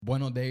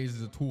Bueno Days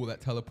is a tool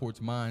that teleports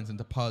minds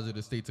into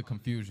positive states of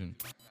confusion.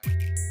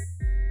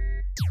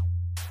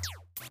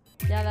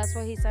 Yeah, that's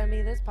what he sent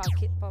me this,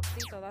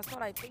 Popcito. That's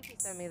what I think he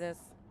sent me this.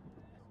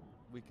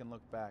 We can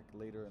look back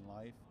later in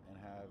life and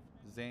have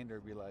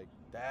Xander be like,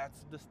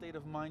 that's the state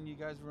of mind you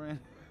guys were in.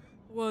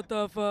 What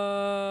the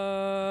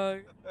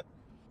fuck?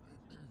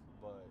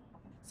 But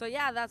So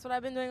yeah, that's what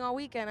I've been doing all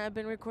weekend. I've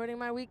been recording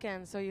my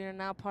weekend, so you're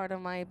now part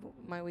of my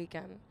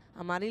weekend.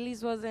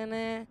 Amarilis was in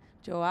it.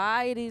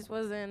 Joairis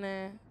was in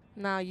it.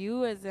 Now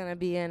you is gonna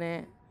be in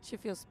it. She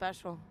feels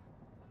special.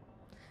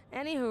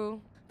 Anywho,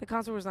 the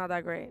concert was not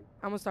that great.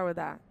 I'm gonna start with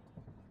that.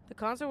 The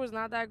concert was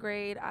not that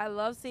great. I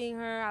love seeing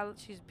her.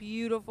 She's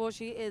beautiful.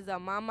 She is a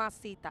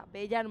mamacita,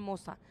 bella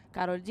hermosa.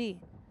 Karol G.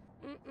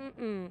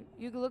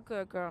 You look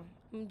good, girl.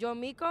 Yo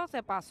Mico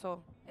se pasó.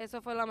 Eso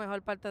fue la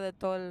mejor parte de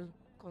todo el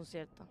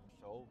concierto.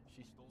 so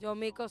she stole. Yo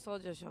Mico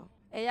Soldier Show.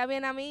 Ella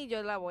viene a mí,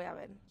 yo la voy a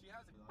ver.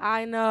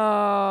 I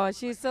know.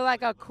 She's still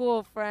like a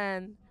cool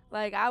friend.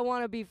 Like, I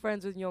want to be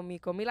friends with Yo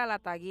Mico. Mira, la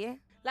tagué.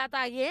 La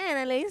tagué en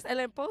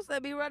el post de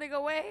Be Running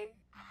Away.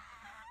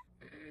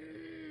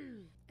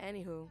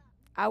 Anywho,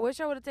 I wish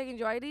I would have taken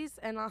Joides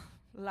and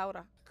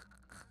Laura.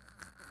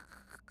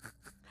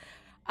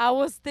 I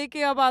was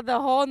thinking about the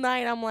whole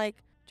night. I'm like,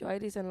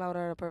 Joides and Laura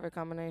are a perfect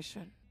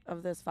combination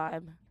of this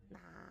vibe. Nah,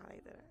 they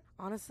didn't.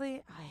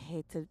 Honestly, I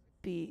hate to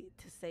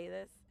say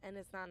this, and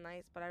it's not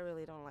nice, but I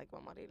really don't like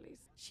Mamarilis.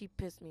 She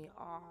pissed me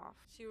off.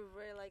 She was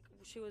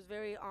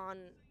very on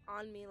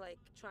me, like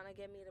trying to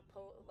get me to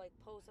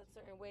post a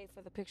certain way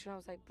for the picture. I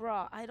was like,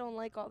 bro, I don't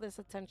like all this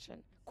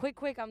attention.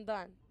 Quick, I'm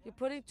done. You're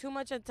putting too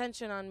much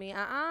attention on me.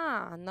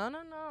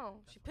 No.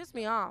 She pissed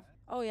me off.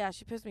 Oh yeah,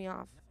 she pissed me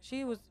off.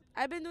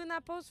 I've been doing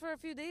that post for a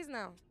few days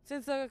now.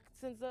 Since the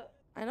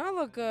I know I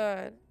look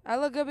good. I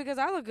look good because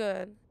I look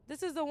good.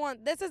 This is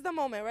the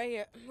moment right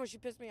here where she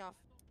pissed me off.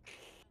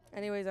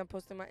 Anyways, I'm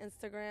posting my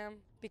Instagram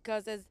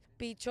because it's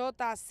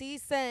Bichota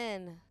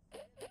season.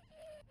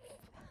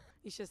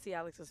 You should see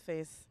Alex's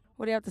face.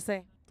 What do you have to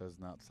say? Does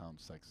not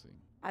sound sexy.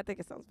 I think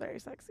it sounds very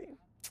sexy.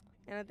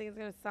 And I think it's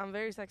going to sound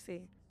very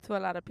sexy to a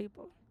lot of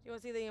people. You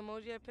want to see the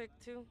emoji I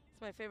picked too?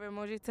 It's my favorite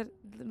emoji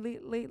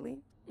lately.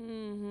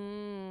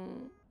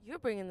 You're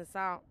bringing this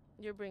out.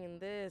 You're bringing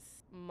this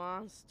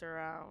monster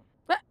out.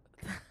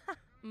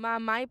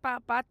 Mamá y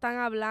papá están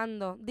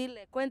hablando.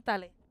 Dile,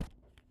 cuéntale.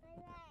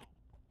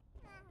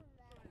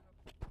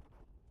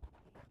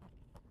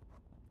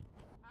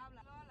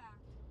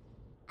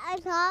 I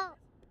saw.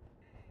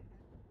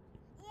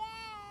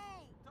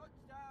 Yay!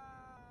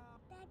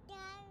 Touchdown!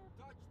 Touchdown!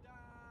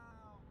 Touchdown!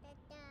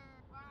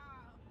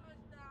 Wow,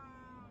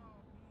 touchdown.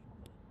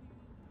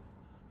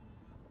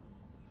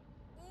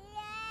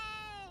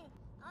 Yay!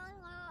 Oh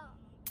no!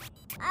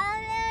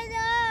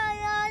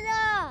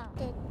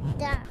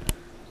 Touchdown!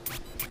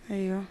 There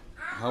you go.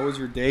 How was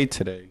your day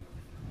today?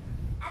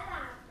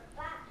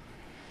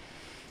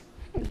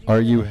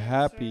 Are you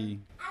happy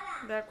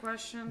That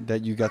question?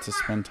 that you got to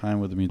spend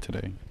time with me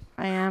today?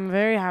 I am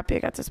very happy I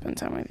got to spend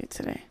time with you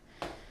today.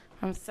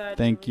 I'm sad.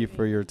 Thank you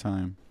for your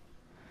time.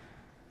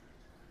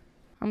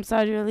 I'm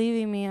sad you're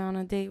leaving me on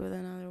a date with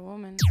another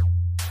woman.